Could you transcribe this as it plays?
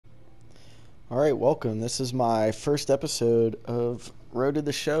All right, welcome. This is my first episode of Road to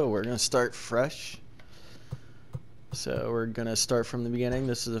the Show. We're going to start fresh. So we're going to start from the beginning.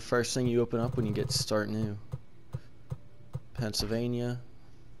 This is the first thing you open up when you get to start new. Pennsylvania.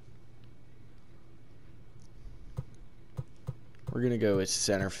 We're going to go with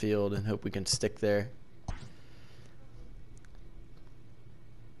center field and hope we can stick there.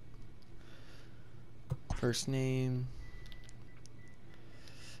 First name.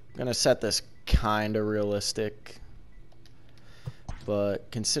 I'm going to set this kind of realistic, but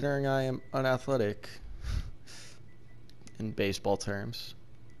considering I am unathletic in baseball terms,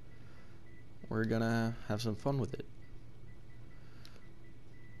 we're going to have some fun with it.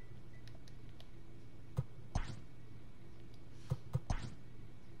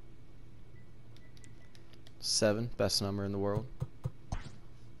 Seven, best number in the world.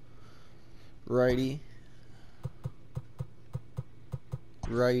 Righty.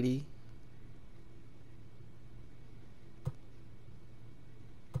 Righty.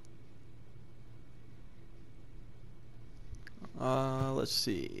 Let's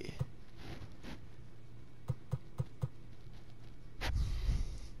see.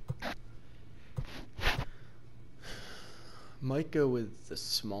 Might go with the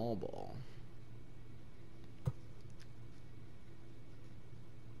small ball.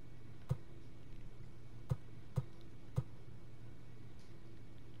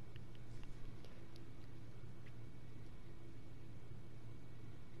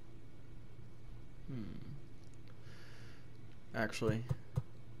 Actually,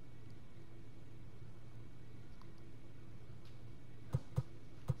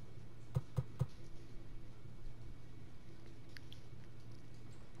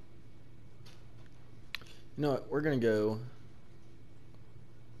 you know what? We're gonna go.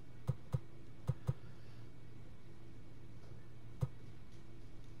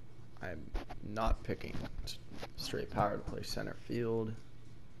 I'm not picking straight power to play center field.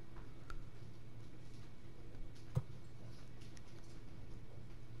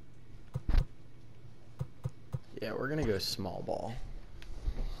 Yeah, we're gonna go small ball.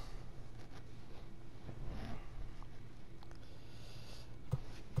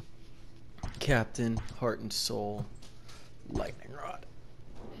 Captain, heart and soul, lightning rod.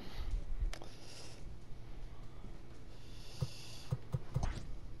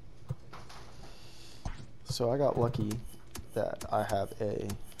 So I got lucky that I have a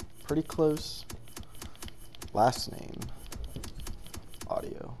pretty close last name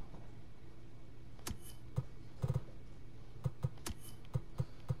audio.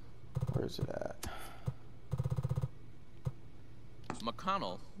 Where's it at?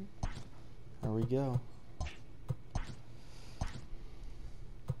 McConnell. There we go.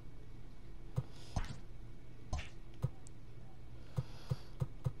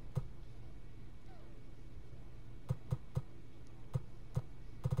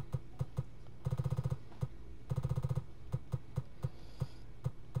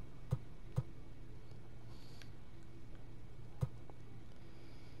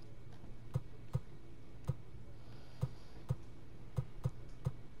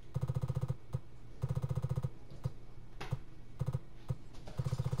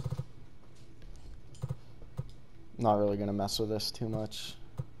 Not really gonna mess with this too much.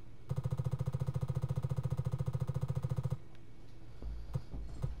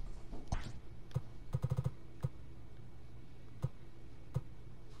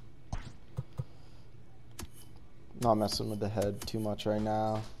 Not messing with the head too much right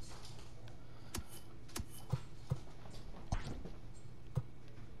now.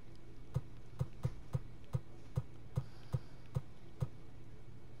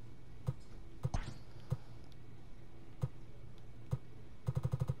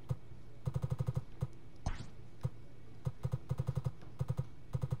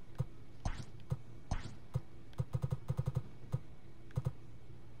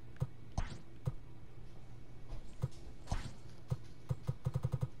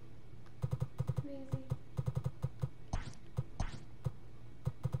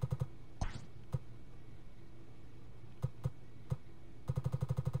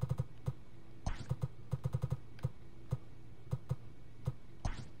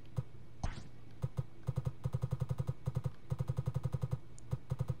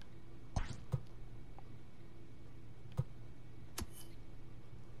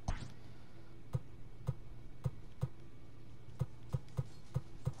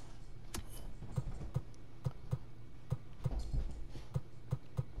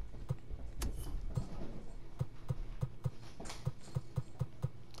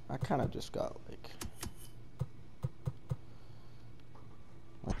 I kind of just got like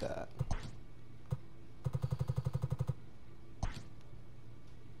that.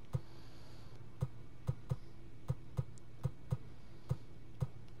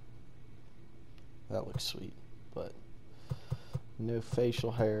 looks sweet, but no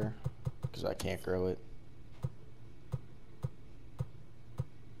facial hair because I can't grow it.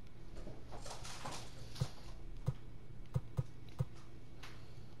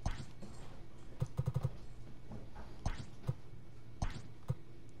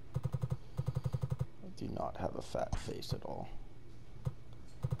 I do not have a fat face at all.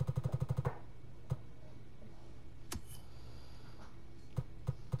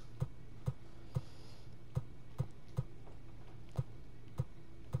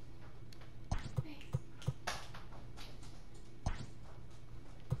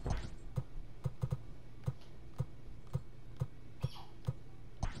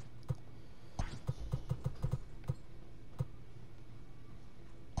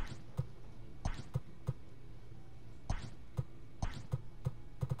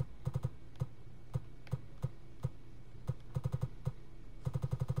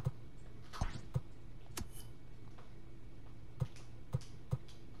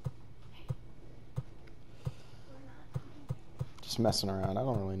 Just messing around. I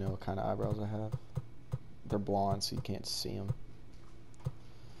don't really know what kind of eyebrows I have. They're blonde, so you can't see them.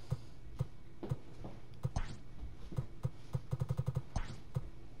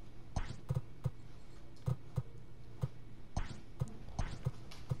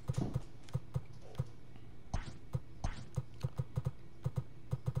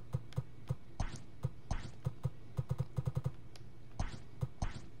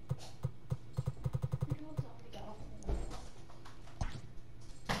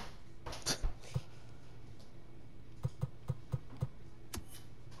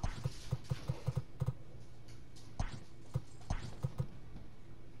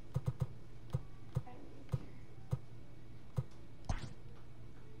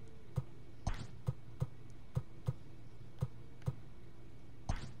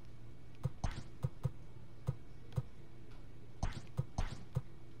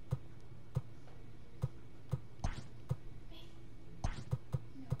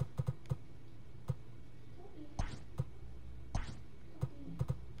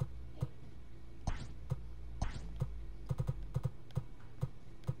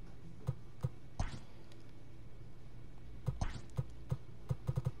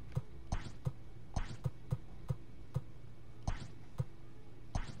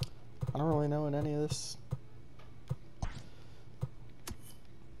 I don't really know in any of this.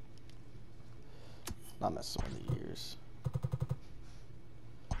 Not messing with the ears.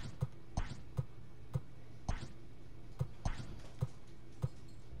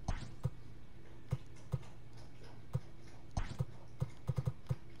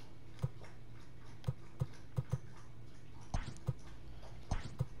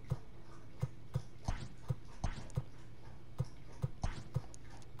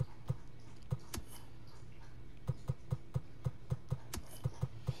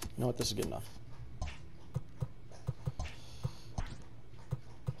 You know what? This is good enough.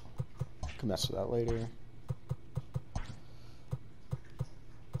 Can mess with that later.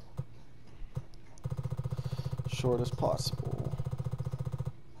 Short as possible.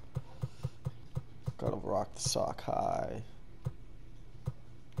 Gotta rock the sock high.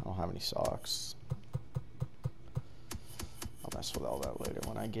 I don't have any socks. I'll mess with all that later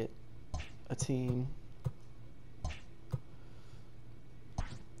when I get a team.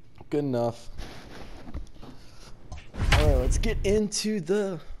 Good enough. All right, let's get into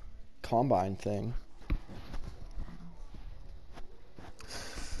the combine thing.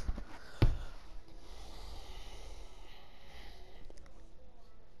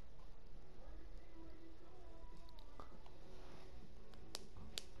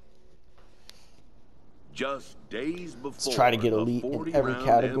 Just days before Let's try to get elite in every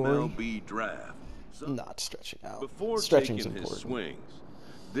category. MLB draft. Not stretching out. Before Stretching's taking important. his swings,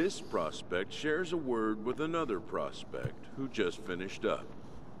 this prospect shares a word with another prospect who just finished up.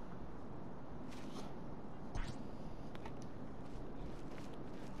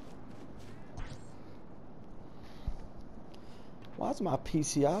 Why is my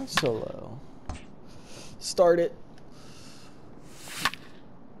PCI so low? Start it.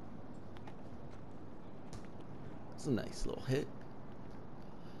 It's a nice little hit.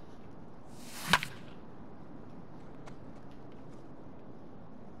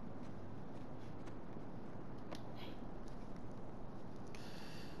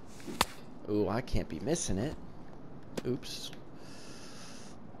 Ooh, I can't be missing it. Oops.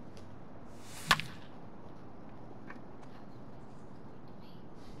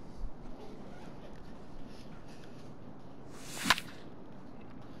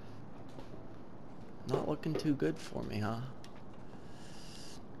 Not looking too good for me, huh?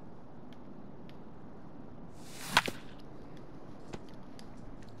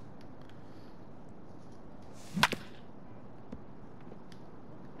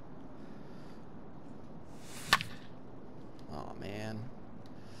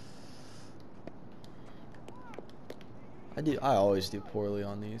 I always do poorly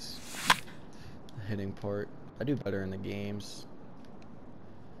on these. The hitting part. I do better in the games.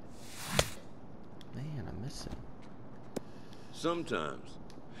 Man, I'm missing. Sometimes,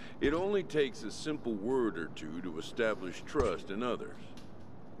 it only takes a simple word or two to establish trust in others,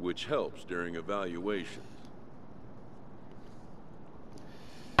 which helps during evaluations.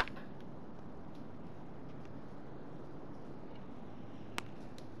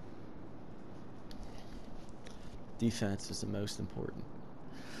 Defense is the most important.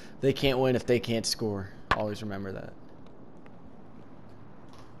 They can't win if they can't score. Always remember that.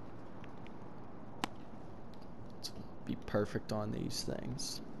 Let's be perfect on these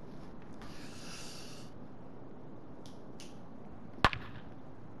things.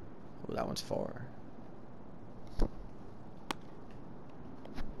 Oh, that one's far.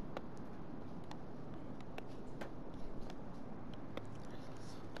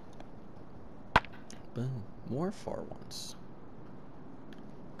 Boom. More far ones.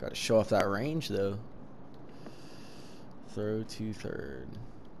 Got to show off that range, though. Throw to third.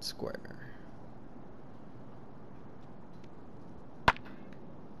 Square.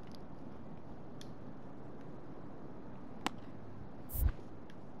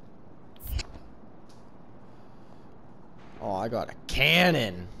 Oh, I got a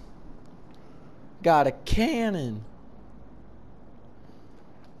cannon. Got a cannon.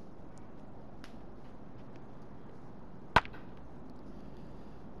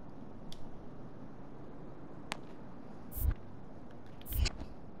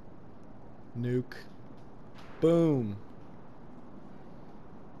 Nuke. Boom.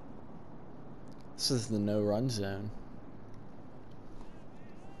 This is the no run zone.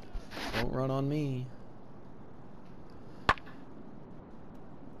 Don't run on me.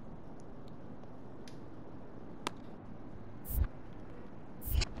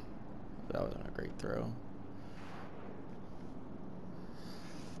 That wasn't a great throw.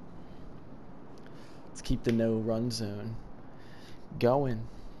 Let's keep the no run zone going.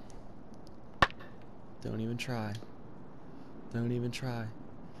 Don't even try. Don't even try.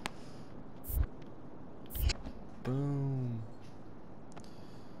 Boom.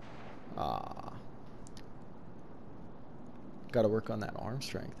 Ah. Got to work on that arm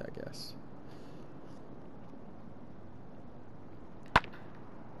strength, I guess.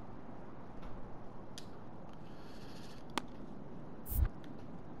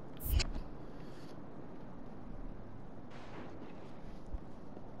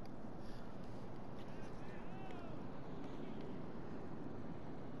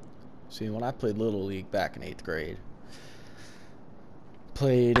 See, when I played Little League back in 8th grade,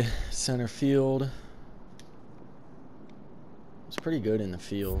 played center field. Was pretty good in the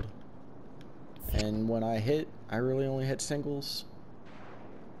field. And when I hit, I really only hit singles.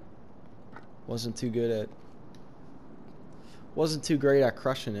 Wasn't too great at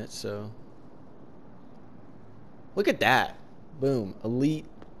crushing it, so. Look at that. Boom. Elite,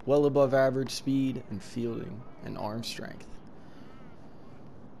 well above average speed and fielding and arm strength.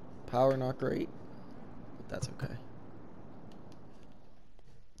 Power not great, but that's okay.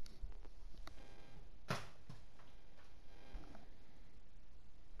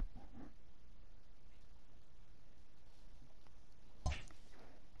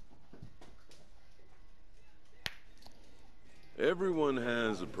 Everyone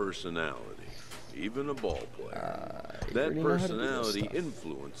has a personality, even a ball player. You That already know how to do this personality stuff.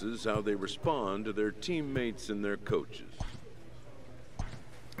 influences how they respond to their teammates and their coaches.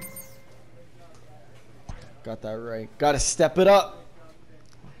 Got that right. Got to step it up.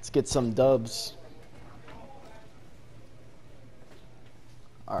 Let's get some dubs.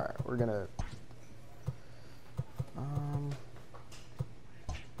 All right, we're gonna.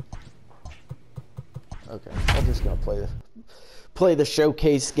 Okay, I'm just gonna play the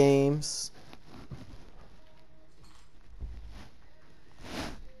showcase games.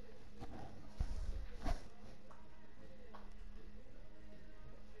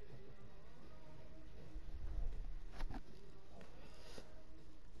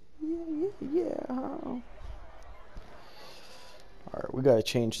 Yeah. All right, we gotta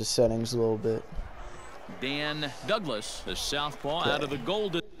change the settings a little bit. Dan Douglas, the southpaw, Okay. out of the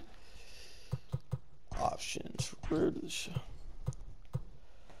golden. Options. Where does show?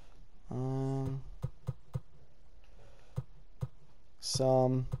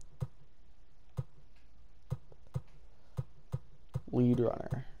 Some lead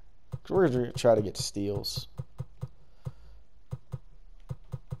runner. So we're gonna try to get steals.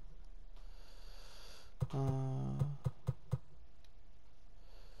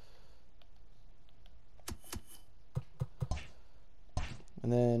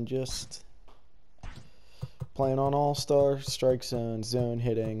 And then just playing on All-Star, strike zone, zone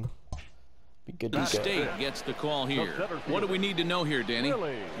hitting. Be good to go. State gets the call here. What do we need to know here, Danny?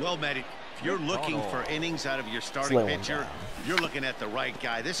 Well, Matt, if you're looking for innings out of your starting pitcher, you're looking at the right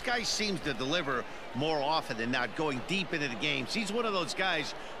guy. This guy seems to deliver more often than not, going deep into the games. He's one of those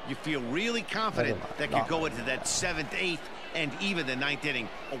guys you feel really confident that could go into that 7th, 8th, and even the 9th inning,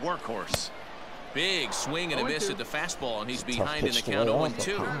 a workhorse. Big swing and a miss at the fastball, and he's behind in the count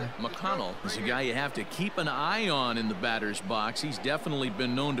 0-2. McConnell is a guy you have to keep an eye on in the batter's box. He's definitely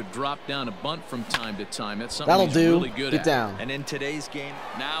been known to drop down a bunt from time to time. That's something he's really good at. Get down. And in today's game,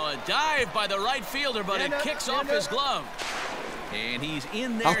 now a dive by the right fielder, but it kicks off his glove. And he's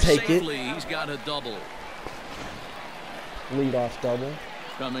in there I'll take safely. it. He's got a double. Leadoff double.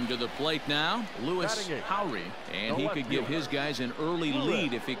 Coming to the plate now, Lewis Howry, and he could give his guys an early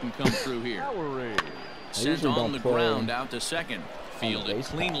lead if he can come through here. Sent on the ground out to second. Fielded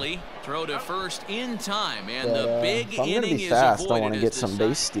cleanly, throw to first in time, and the big inning is fast, avoided. I want to get some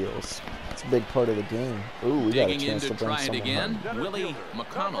base steals. It's a big part of the game. Ooh, we got a chance to bring someone home. Willie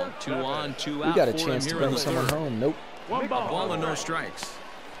McConnell, 2 on, 2 out. We got a chance to bring someone home. Nope. A ball and no strikes.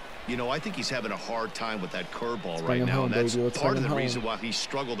 You know, I think he's having a hard time with that curveball right now, and that's part of the reason why he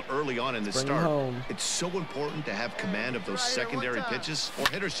struggled early on in the start. It's so important to have command of those secondary pitches, or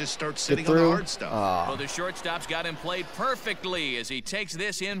hitters just start sitting on the hard stuff. Well, the shortstop's got him played perfectly as he takes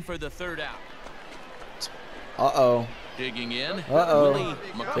this in for the 3rd out. Uh-oh. Digging in. Uh-oh.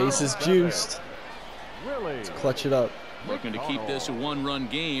 Base is juiced. Let's clutch it up. Looking to keep this a 1-run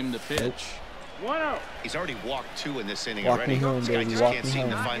game. The pitch. He's already walked 2 in this inning Walk already. me home, this guy baby. just Walk can't me seem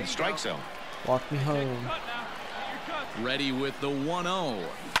home. to find the strike zone. Walk me home. Ready with the 1-0.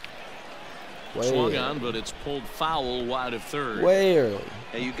 Way Swung early. on, but it's pulled foul wide of third. Way early.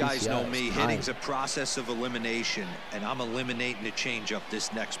 hey, you guys know me. PCI. Hitting's a process of elimination, and I'm eliminating the changeup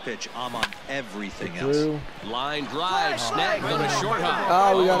this next pitch. I'm on everything else. Line drive, snag on a short hop.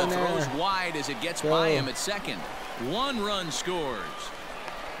 Oh, we got it an throws error. wide as it gets by him at second. 1 run scores.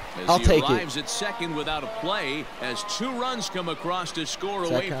 As I'll he take arrives at second without a play, as 2 runs come across to score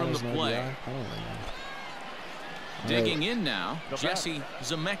away from the play. Digging in now, Jesse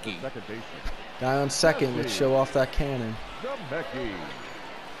Zemecki. Guy on second. Let's show off that cannon.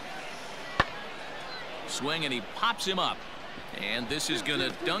 Swing, and he pops him up. And this is going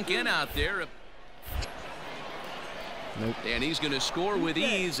to dunk in out there. Nope. And he's going to score with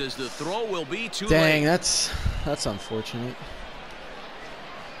ease as the throw will be too Dang, late. that's unfortunate.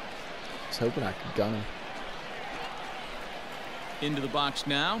 I was hoping I could gun him. Into the box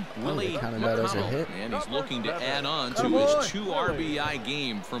now, Willie counted that as a McConnell, hit. and he's looking to add on to his 2 RBI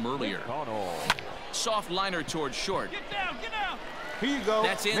game from earlier. Soft liner towards short. Get down, get down. Here you go.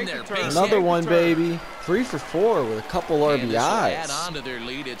 That's in there. Base Another hit. one, baby. 3 for 4 with a couple And this will add RBIs. on to their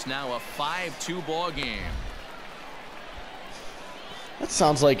lead. It's now a 5-2 ball game. That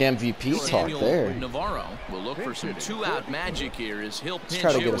sounds like MVP talk Samuel there. Navarro will look for some 2-out magic here as he'll pinch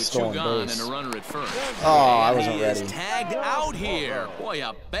try to hit get a with 2 stolen gone base. and a runner at first. Oh, I And wasn't he ready. is tagged out here. Boy,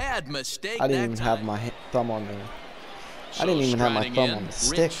 a bad mistake. I didn't that even have time. my thumb on there. So I didn't even have my striding thumb in, on the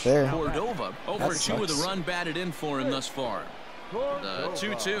stick Rich there. Cordova over That 2 with a sucks. run batted in for him thus far. The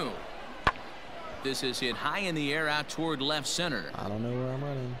 2-2. This is hit high in the air out toward left center. I don't know where I'm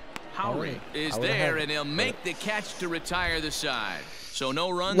running. Howry is I would've there, had it, and he'll make the catch to retire the side. So no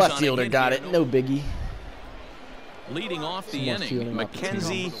runs Left on fielder a hit got here. it. No biggie. Leading off the More inning, fielding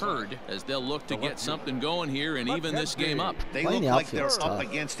Mackenzie opportunities. Hurd, as they'll look to get something going here and even this game up. They Playing look the like they're outfield's up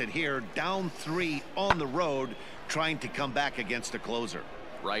tough. against it here, down 3 on the road, trying to come back against a closer.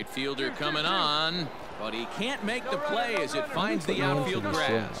 Right fielder coming on, but he can't make the play as it finds the outfield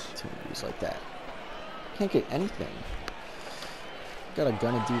grass. Opportunities like that. Can't get anything. Got a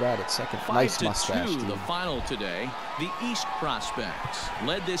gun to do that at second. Nice mustache, 5-2, dude. the final today. The East Prospects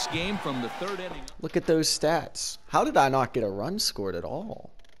led this game from the 3rd inning. Look at those stats. How did I not get a run scored at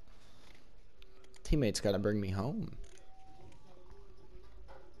all? Teammates got to bring me home.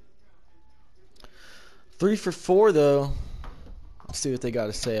 3 for 4, though. Let's see what they got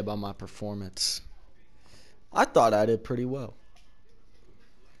to say about my performance. I thought I did pretty well.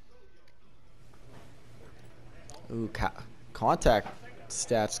 Ooh, contact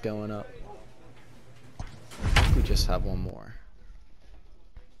stats going up. I think we just have one more.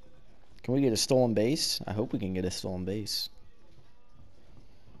 Can we get a stolen base? I hope we can get a stolen base.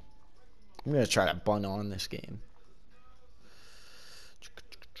 I'm going to try to bunt on this game.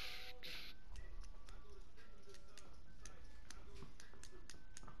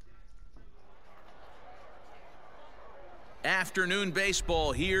 Afternoon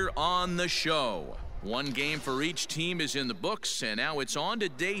baseball here on the show. One game for each team is in the books, and now it's on to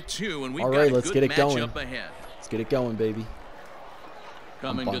day 2, and we've All got right, a let's good get it going. matchup ahead. Let's get it going, baby.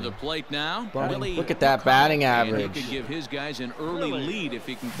 Coming to the plate now. Look at that batting average. And he could give his guys an early lead if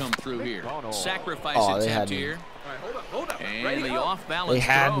he can come through here. Sacrifice attempt here. Hold up. And the off-balance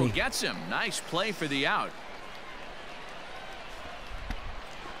throw gets him. Nice play for the out.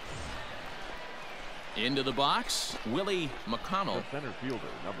 Into the box, Willie McConnell. The center fielder,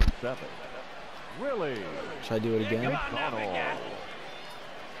 number 7. Willie. Should I do it again? McConnell.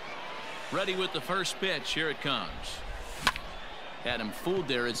 Ready with the first pitch. Here it comes. Had him fooled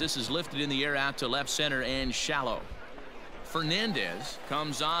there as this is lifted in the air out to left center and shallow. Fernandez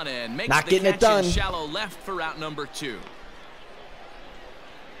comes on and makes the catch in shallow left for out number 2.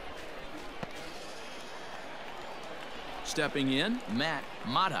 Stepping in, Matt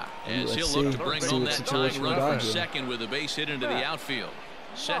Mata, as he'll look to bring home that tying run from second with a base hit into the outfield.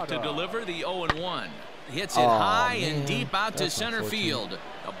 Set to deliver the 0-1. Hits it high and deep out to center field.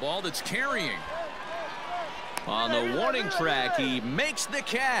 A ball that's carrying. On the warning track, he makes the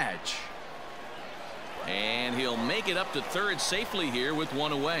catch. And he'll make it up to third safely here with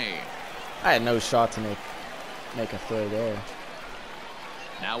 1 away. I had no shot to make a throw there.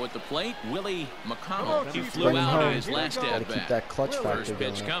 Now at the plate, Willie McConnell. He flew out in his last at bat. Keep that clutch factor First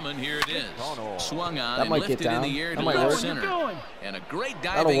pitch coming, here it is. Swung on that and might lifted in the air to left center. And a great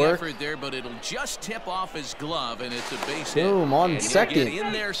diving effort there, but it'll just tip off his glove, and it's a base hit. Boom, on and second. Get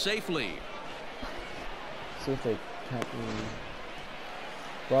in there safely. See if they can't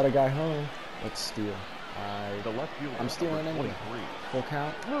brought a guy home. Let's steal. I'm stealing anyway. Full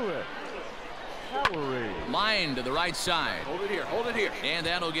count. Line to the right side. Hold it here. And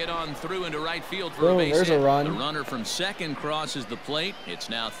that'll get on through into right field for a base there's hit. a run. The runner from second crosses the plate. It's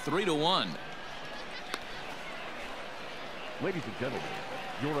now 3-1. Ladies and gentlemen,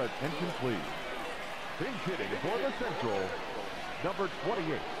 your attention please. Pinch hitting for the Central, number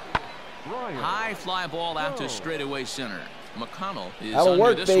 28. Ryan. High fly ball out to straightaway center. McConnell is That'll under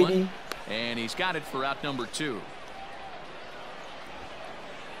work, this baby. one. And he's got it for out number 2.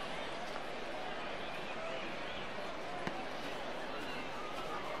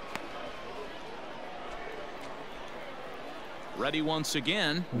 Ready once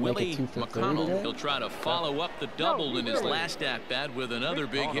again, Willie McConnell. He'll try to follow up the double in his last at-bat with another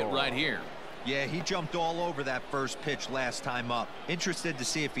big hit right here. Yeah, he jumped all over that first pitch last time up. Interested to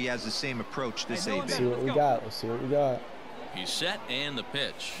see if he has the same approach this AB. Let's see what we got. Let's see what we got. He's set and the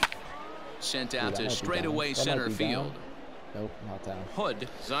pitch. Sent out to straightaway center field. Nope, not down. Hood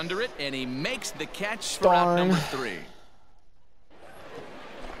is under it, and he makes the catch for out number 3.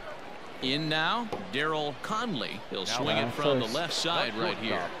 In now, Darryl Conley. He'll swing it from the left side right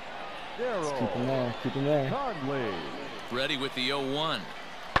here. Let's keep him there. Keep him there. Conley. Ready with the 0-1.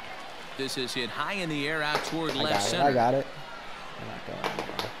 This is hit high in the air out toward left center. I got it.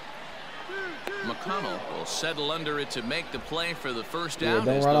 McConnell will settle under it to make the play for the first out.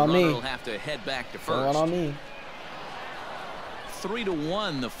 Don't as run the on runner me. will have to head back to first. Don't run on me.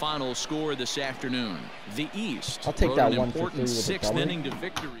 3-1 the final score this afternoon. The East I'll take rode that an 1 for 3 important with a 6th double. inning to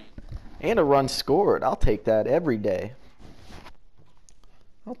victory. And a run scored. I'll take that every day.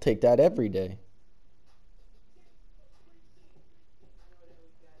 I'll take that every day.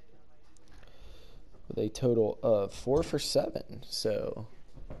 With a total of 4 for 7. So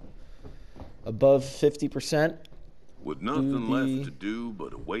above 50%. With nothing left to do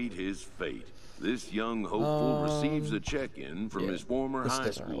but await his fate, this young hopeful receives a check-in from his former high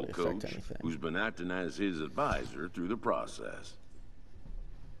school coach, who's been acting as his advisor through the process.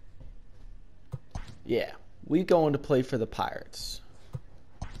 Yeah, we going to play for the Pirates.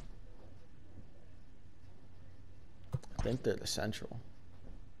 I think they're the Central.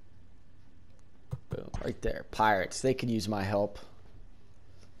 Boom, right there. Pirates. They could use my help.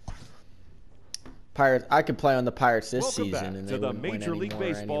 Pirates. I could play on the Pirates this season, and they wouldn't win any more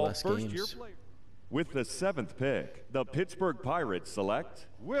or any less games. With the 7th pick, the Pittsburgh Pirates select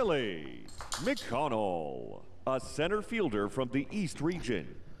Willie McConnell, a center fielder from the East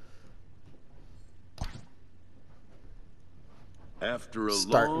region. After a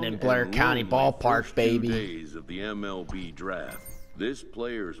Starting long in Blair and County lonely Ballpark, first 2 baby. days of the MLB draft, this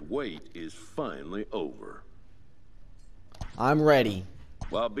player's wait is finally over. I'm ready.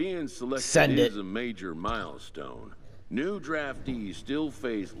 While being selected Send it. is a major milestone, new draftees still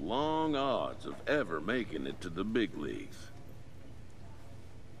face long odds of ever making it to the big leagues.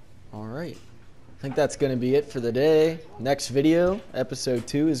 All right. I think that's going to be it for the day. Next video, episode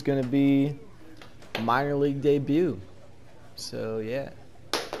 2, is going to be minor league debut. So, yeah.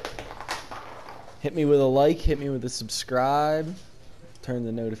 Hit me with a like. Hit me with a subscribe. Turn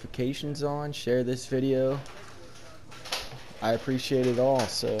the notifications on. Share this video. I appreciate it all.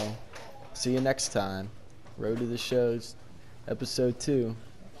 So, see you next time. Road to the Shows, episode 2.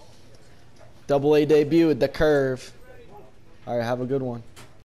 Double A debut with the curve. All right, have a good one.